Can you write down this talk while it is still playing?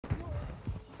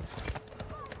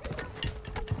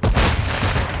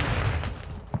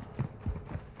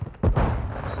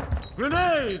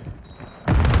Grenade!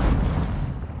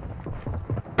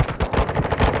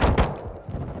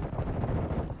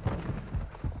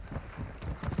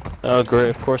 Oh great,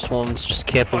 of course one's just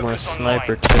camping with a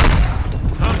sniper too.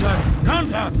 Contact!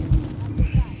 Contact!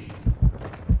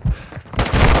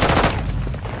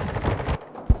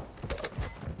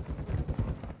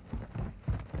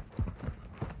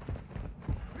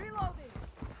 Reloading!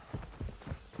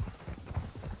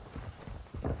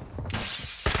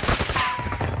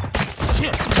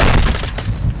 Shit!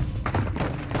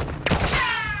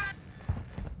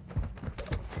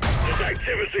 There's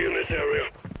activity in this area.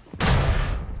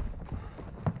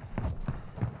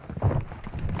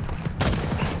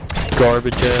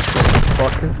 Garbage ass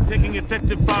motherfucker. Taking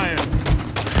effective fire.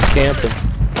 Camping.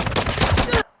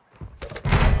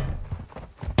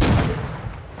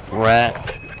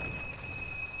 Rat.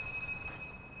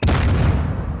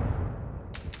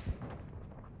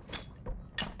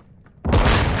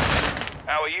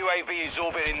 Our UAV is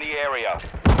orbiting the area.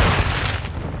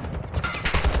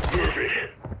 Move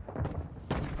it.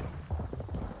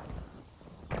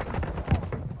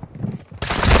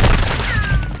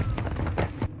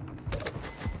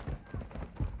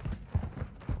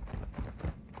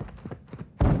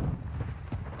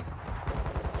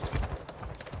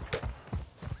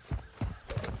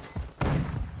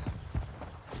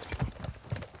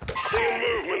 Seeing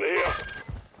movement here.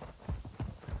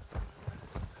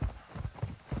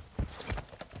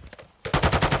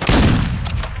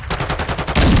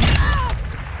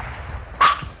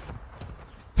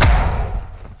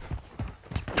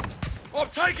 I'm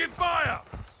taking fire!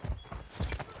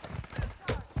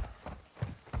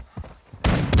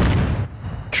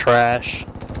 Trash.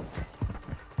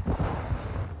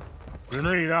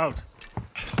 Grenade out.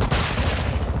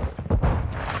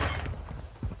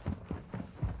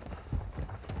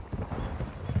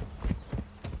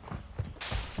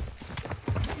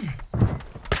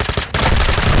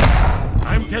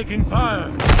 I'm taking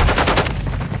fire.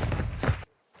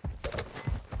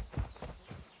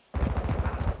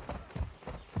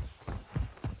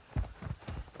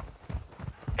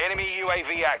 Enemy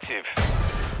UAV active.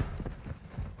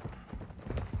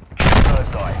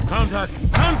 Contact!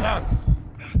 Contact!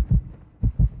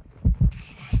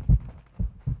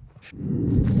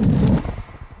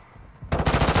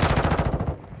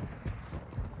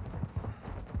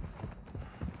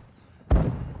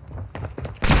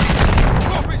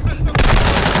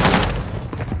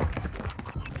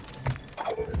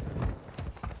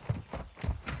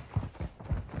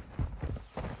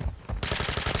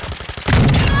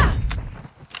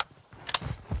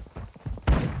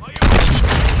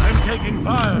 I'm taking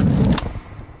fire.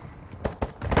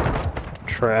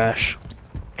 Trash.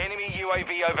 Enemy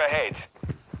UAV overhead.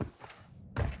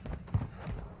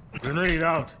 Grenade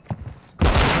out.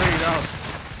 Grenade out.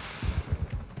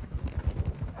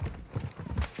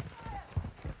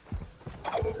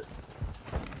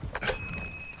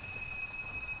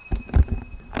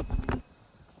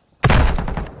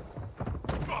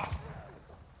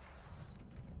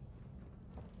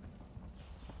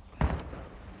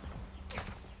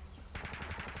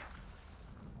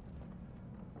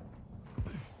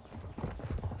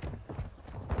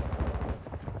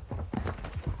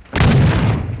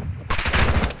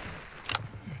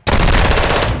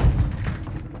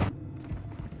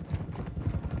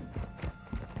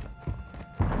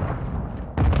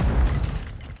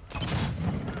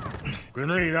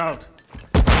 Grenade out.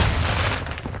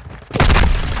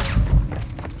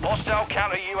 Hostile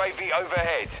counter UAV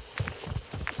overhead.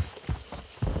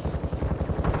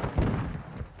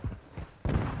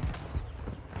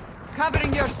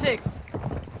 Covering your six.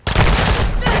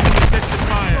 Effective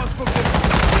fire.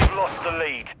 We've lost the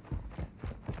lead.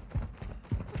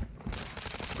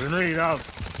 Grenade out.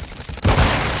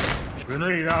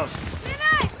 Grenade out.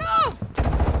 Grenade, move!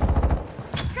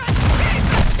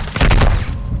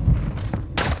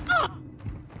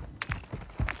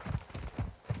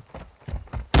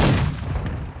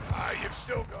 You've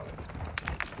still got it.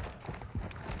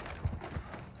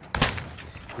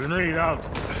 Grenade out.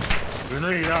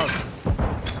 Grenade out.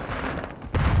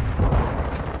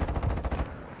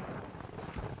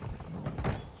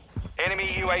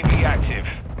 Enemy UAV active.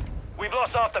 We've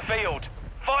lost half the field.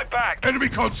 Fight back. Enemy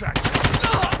contact.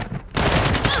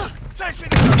 Taking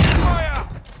fire.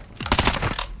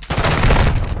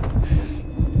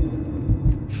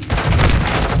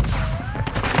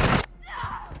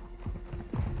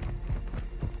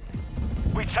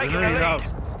 We've taken the Grenade lead. out.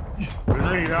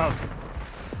 Grenade out.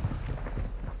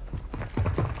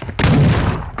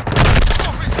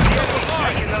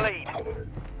 Taking the lead.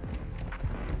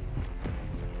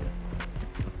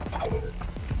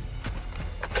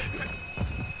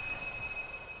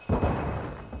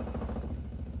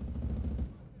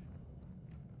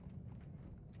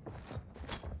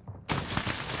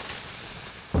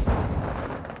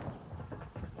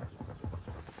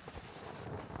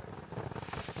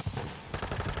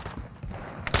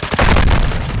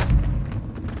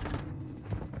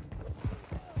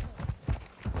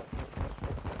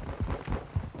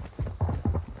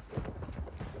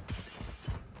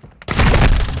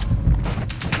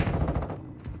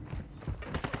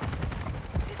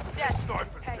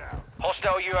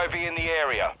 UAV in the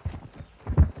area.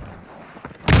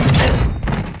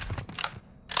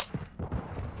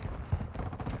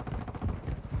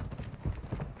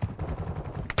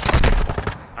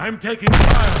 I'm taking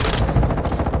fire.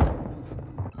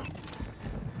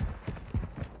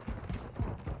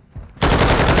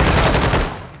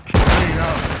 Grenade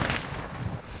out.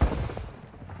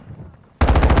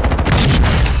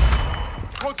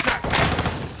 Contact!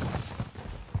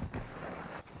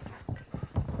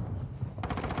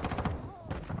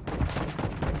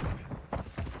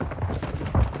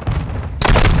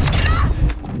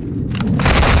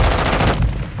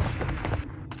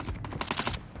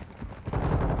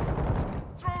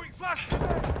 Throwing flash!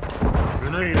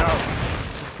 Grenade out.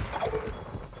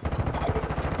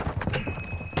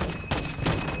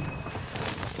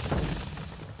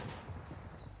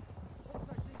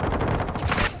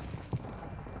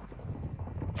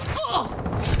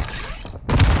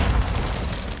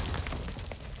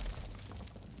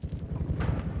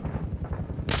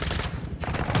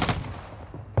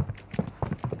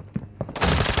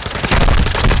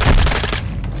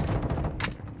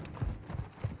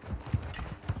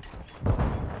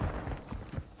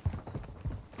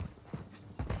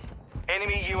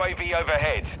 Enemy UAV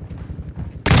overhead.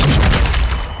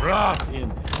 Rock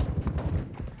in.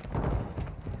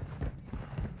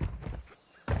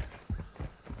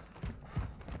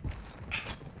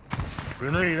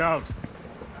 Grenade out.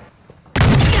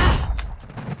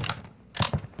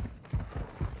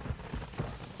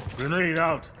 Grenade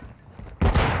out.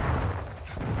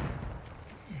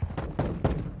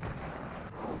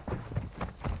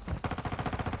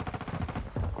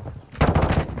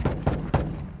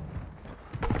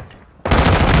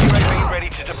 UAV ready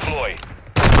to deploy.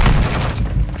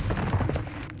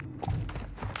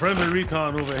 Friendly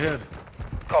recon overhead.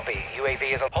 Copy.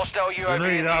 UAV is a hostile UAV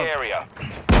Grenade in the out. area. The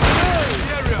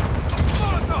area!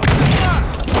 Molotov! Fire!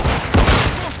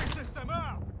 Trophy system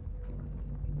out!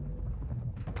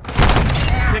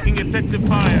 Taking effective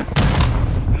fire.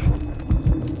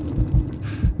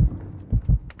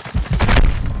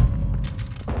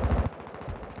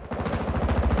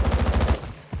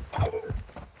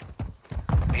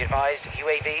 Be advised,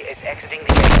 UAV is exiting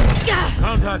the area.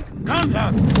 Contact!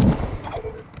 Contact!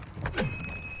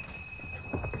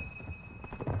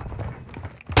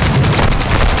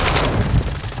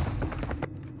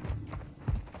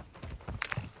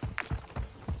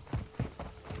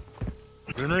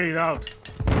 Grenade out.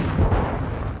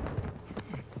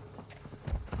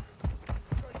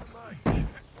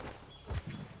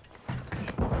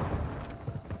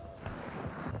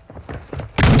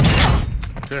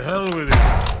 To hell with it.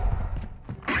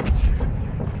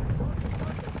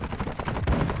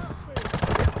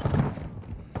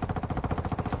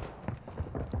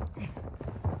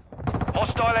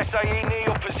 Hostile SAE near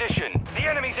your position. The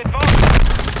enemy's advancing.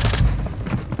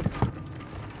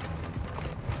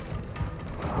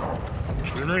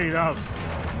 Grenade out.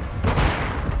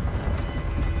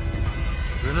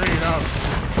 Grenade out.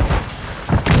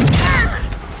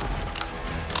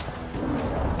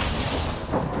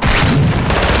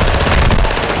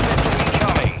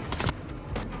 Incoming.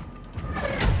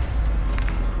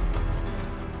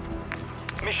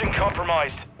 Mission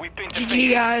compromised. We've been defeated.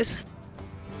 GG, guys.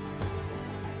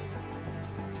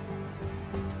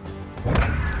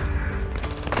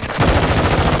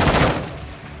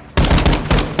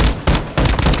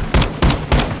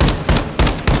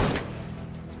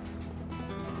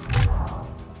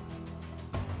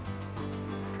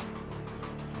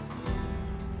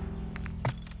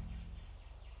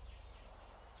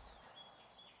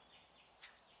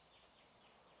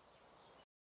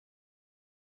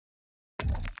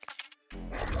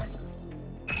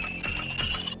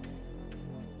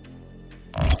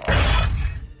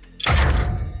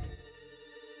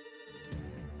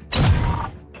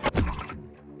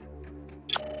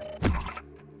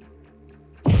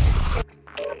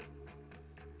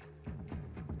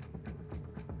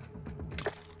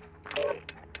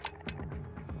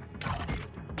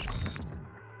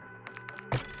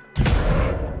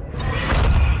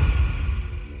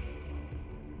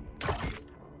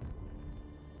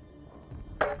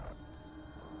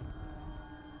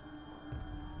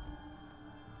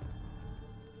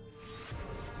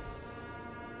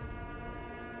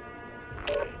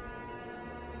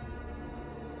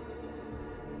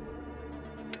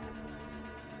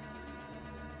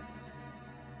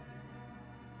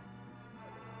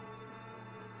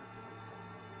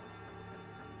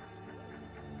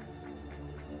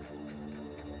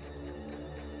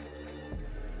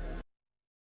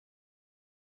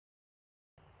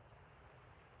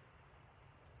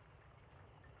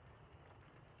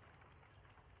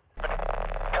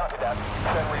 that.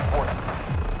 Send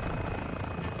reinforcements.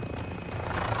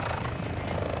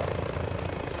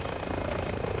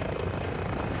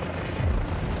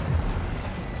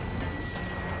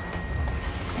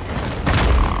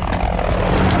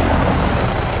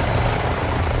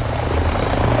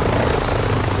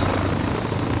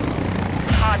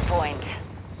 Hardpoint.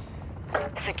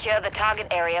 Secure the target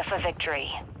area for victory.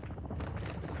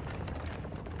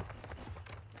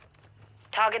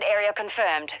 Target area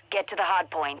confirmed. Get to the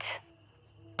hardpoint.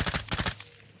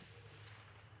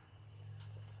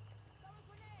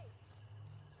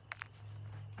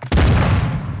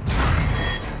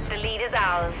 The lead is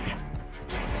ours.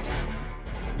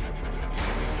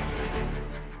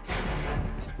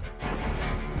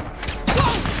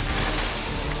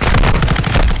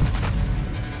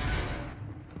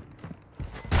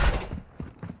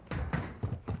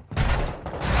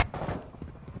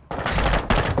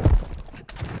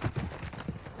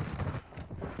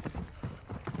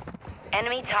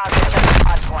 Enemy targets at the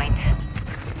hardpoint.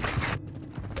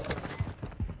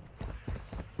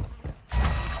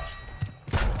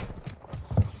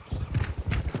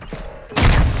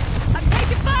 I'm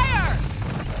taking fire!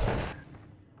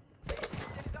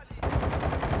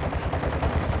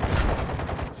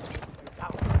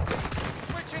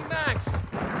 Switching mags.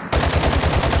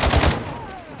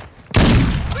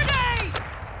 Grenade!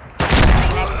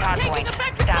 Next Taking hardpoint.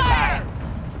 effective Stand fire! by.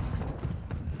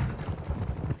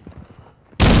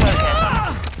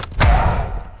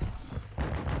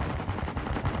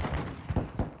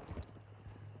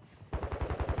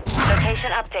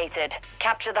 Location updated.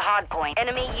 Capture the hardpoint.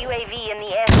 Enemy UAV in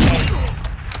the airspace.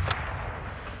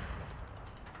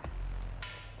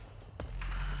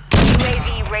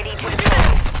 UAV ready to deploy.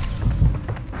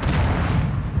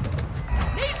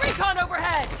 Need recon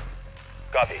overhead!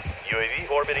 Copy. UAV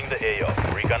orbiting the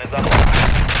AO. Recon is online.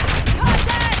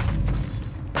 Contact!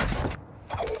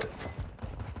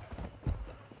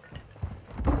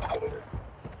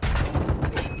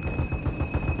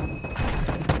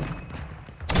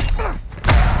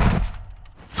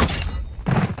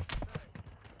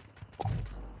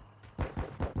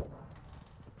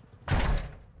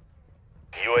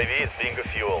 UAV is being a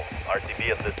fuel.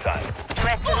 RTB at this time.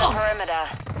 Threats in the perimeter.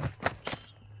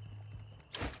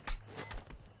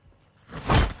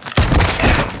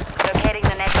 Locating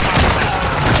the next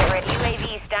hardpoint. Get ready.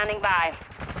 UAV standing by.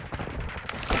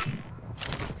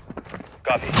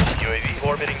 Copy. UAV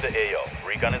orbiting the AO.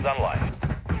 Recon is online.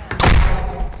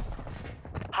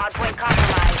 Hardpoint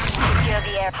compromised. Secure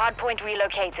the air. Hardpoint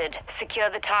relocated. Secure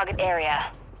the target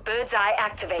area. Bird's eye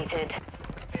activated.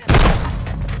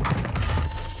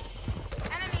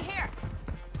 Enemy here!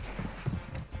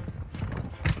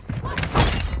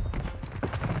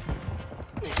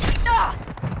 Ah!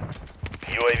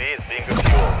 UAV is being a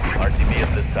fuel. RTB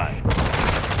at this time.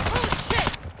 Oh shit!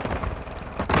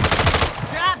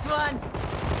 Dropped one!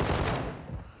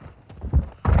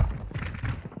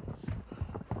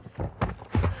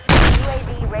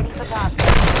 UAV ready for task.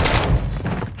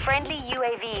 Friendly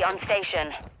UAV on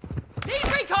station. Need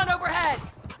recon overhead!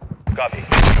 Copy.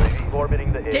 UAV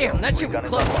orbiting the AO. Damn, that shit was Recon is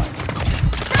close. online.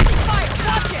 Friendly fire!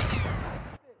 Watch it!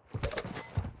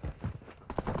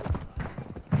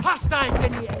 Hostiles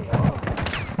in the AO!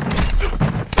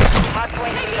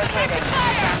 Hardpoint relocated.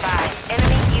 Stand by.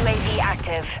 Enemy UAV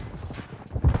active.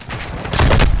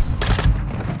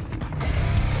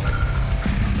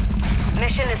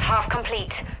 Mission is half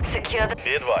complete. Secure the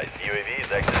Be advised, UAV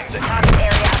is exiting the target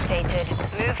area updated.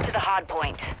 Move to the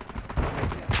hardpoint.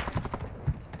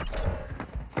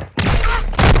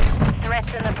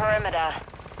 Threats in the perimeter.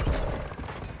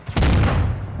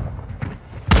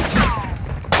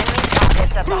 Enemy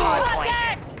targets at the hardpoint.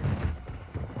 Contact!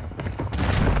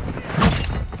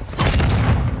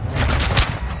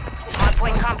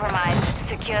 Hardpoint compromised.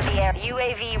 Secure the air.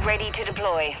 UAV ready to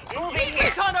deploy. Need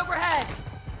recon overhead!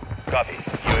 Copy.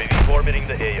 UAV orbiting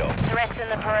the AO. Threats in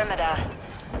the perimeter.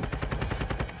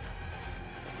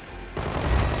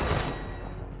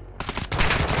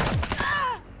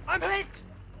 I'm hit!